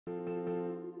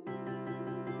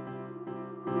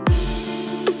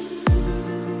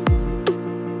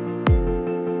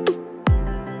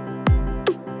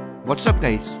What's up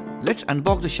guys? Let's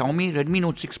unbox the Xiaomi Redmi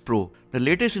Note 6 Pro, the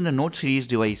latest in the Note series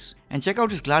device, and check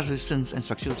out its glass resistance and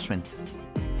structural strength.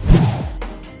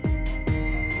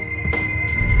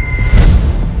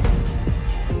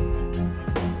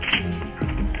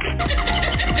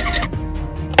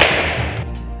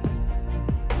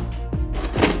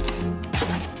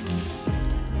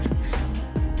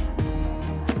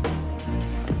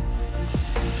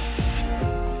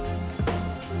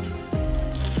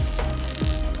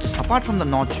 Apart from the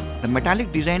notch, the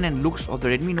metallic design and looks of the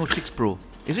Redmi Note 6 Pro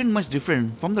isn't much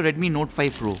different from the Redmi Note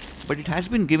 5 Pro, but it has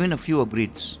been given a few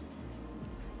upgrades.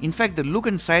 In fact, the look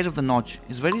and size of the notch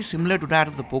is very similar to that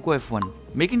of the Poco F1,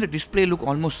 making the display look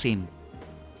almost same.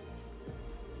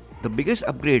 The biggest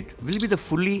upgrade will be the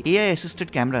fully AI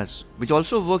assisted cameras, which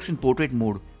also works in portrait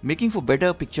mode, making for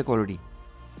better picture quality.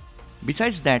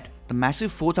 Besides that, the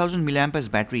massive 4000 mAh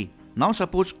battery now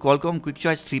supports Qualcomm Quick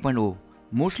Charge 3.0,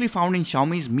 mostly found in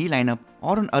Xiaomi's Mi lineup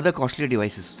or on other costlier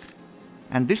devices.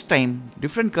 And this time,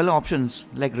 different color options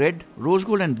like red, rose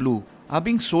gold and blue are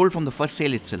being sold from the first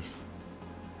sale itself.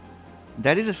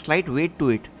 There is a slight weight to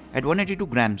it at 182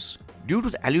 grams due to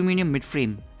the aluminium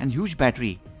midframe and huge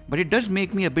battery, but it does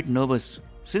make me a bit nervous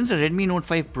since the Redmi Note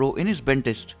 5 Pro in its bench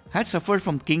test had suffered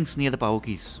from kinks near the power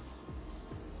keys.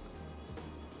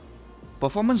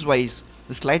 Performance-wise,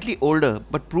 the slightly older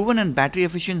but proven and battery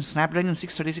efficient Snapdragon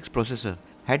 636 processor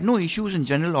had no issues in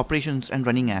general operations and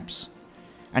running apps.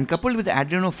 And coupled with the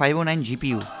Adreno 509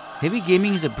 GPU, heavy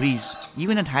gaming is a breeze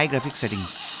even at high graphics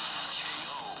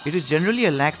settings. It is generally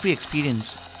a lag-free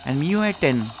experience, and MIUI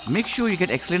 10 makes sure you get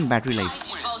excellent battery life.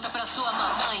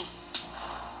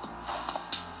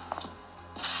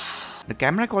 The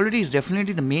camera quality is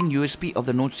definitely the main USP of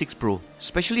the Note 6 Pro,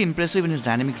 especially impressive in its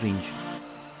dynamic range.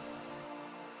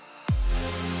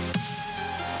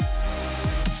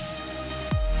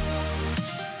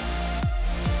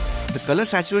 The color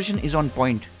saturation is on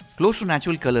point, close to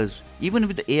natural colors, even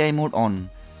with the AI mode on,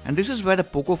 and this is where the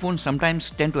Pocophone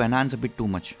sometimes tend to enhance a bit too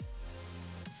much.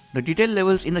 The detail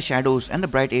levels in the shadows and the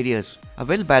bright areas are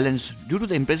well balanced due to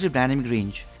the impressive dynamic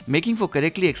range, making for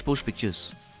correctly exposed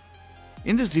pictures.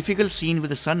 In this difficult scene with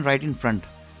the sun right in front,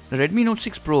 the Redmi Note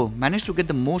 6 Pro managed to get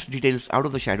the most details out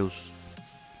of the shadows.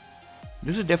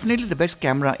 This is definitely the best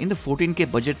camera in the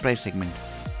 14K budget price segment.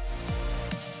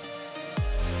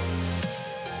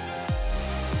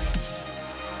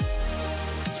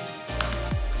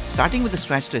 Starting with the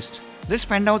scratch test, let's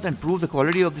find out and prove the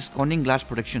quality of this Corning glass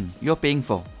protection you're paying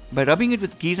for by rubbing it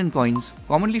with keys and coins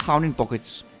commonly found in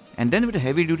pockets, and then with a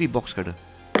heavy-duty box cutter.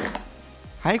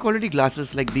 High-quality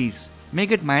glasses like these may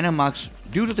get minor marks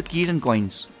due to the keys and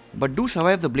coins, but do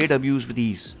survive the blade abuse with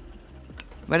ease.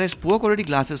 Whereas poor quality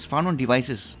glasses found on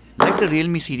devices like the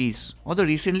Realme series or the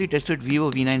recently tested Vivo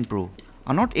V9 Pro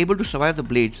are not able to survive the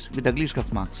blades with ugly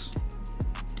scuff marks.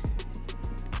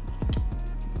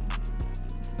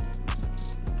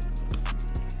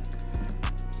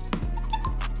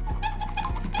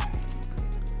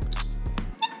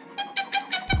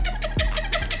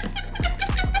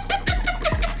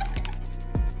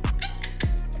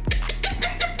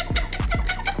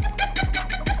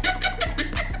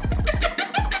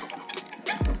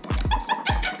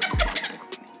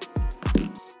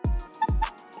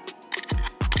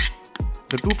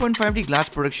 The 2.5D glass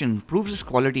protection proves its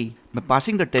quality by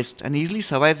passing the test and easily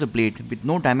survives the blade with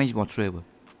no damage whatsoever.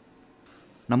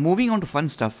 Now moving on to fun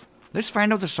stuff, let's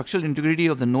find out the structural integrity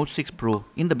of the Note 6 Pro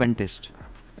in the bench test.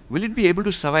 Will it be able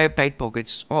to survive tight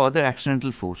pockets or other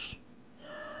accidental force?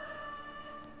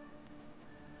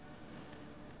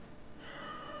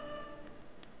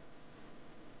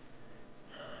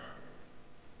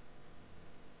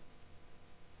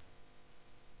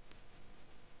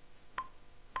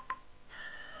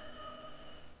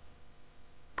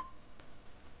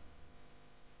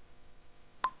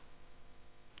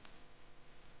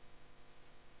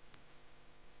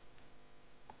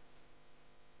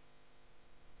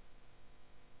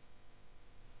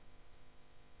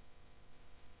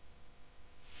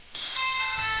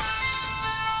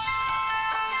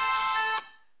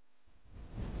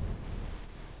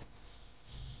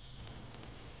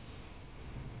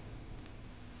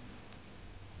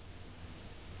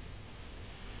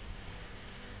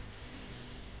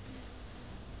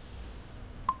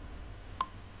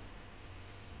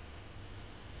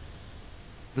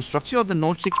 The structure of the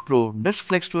Note 6 Pro does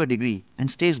flex to a degree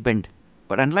and stays bent,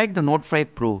 but unlike the Note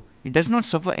 5 Pro, it does not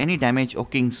suffer any damage or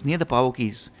kinks near the power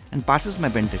keys and passes my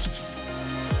bench test.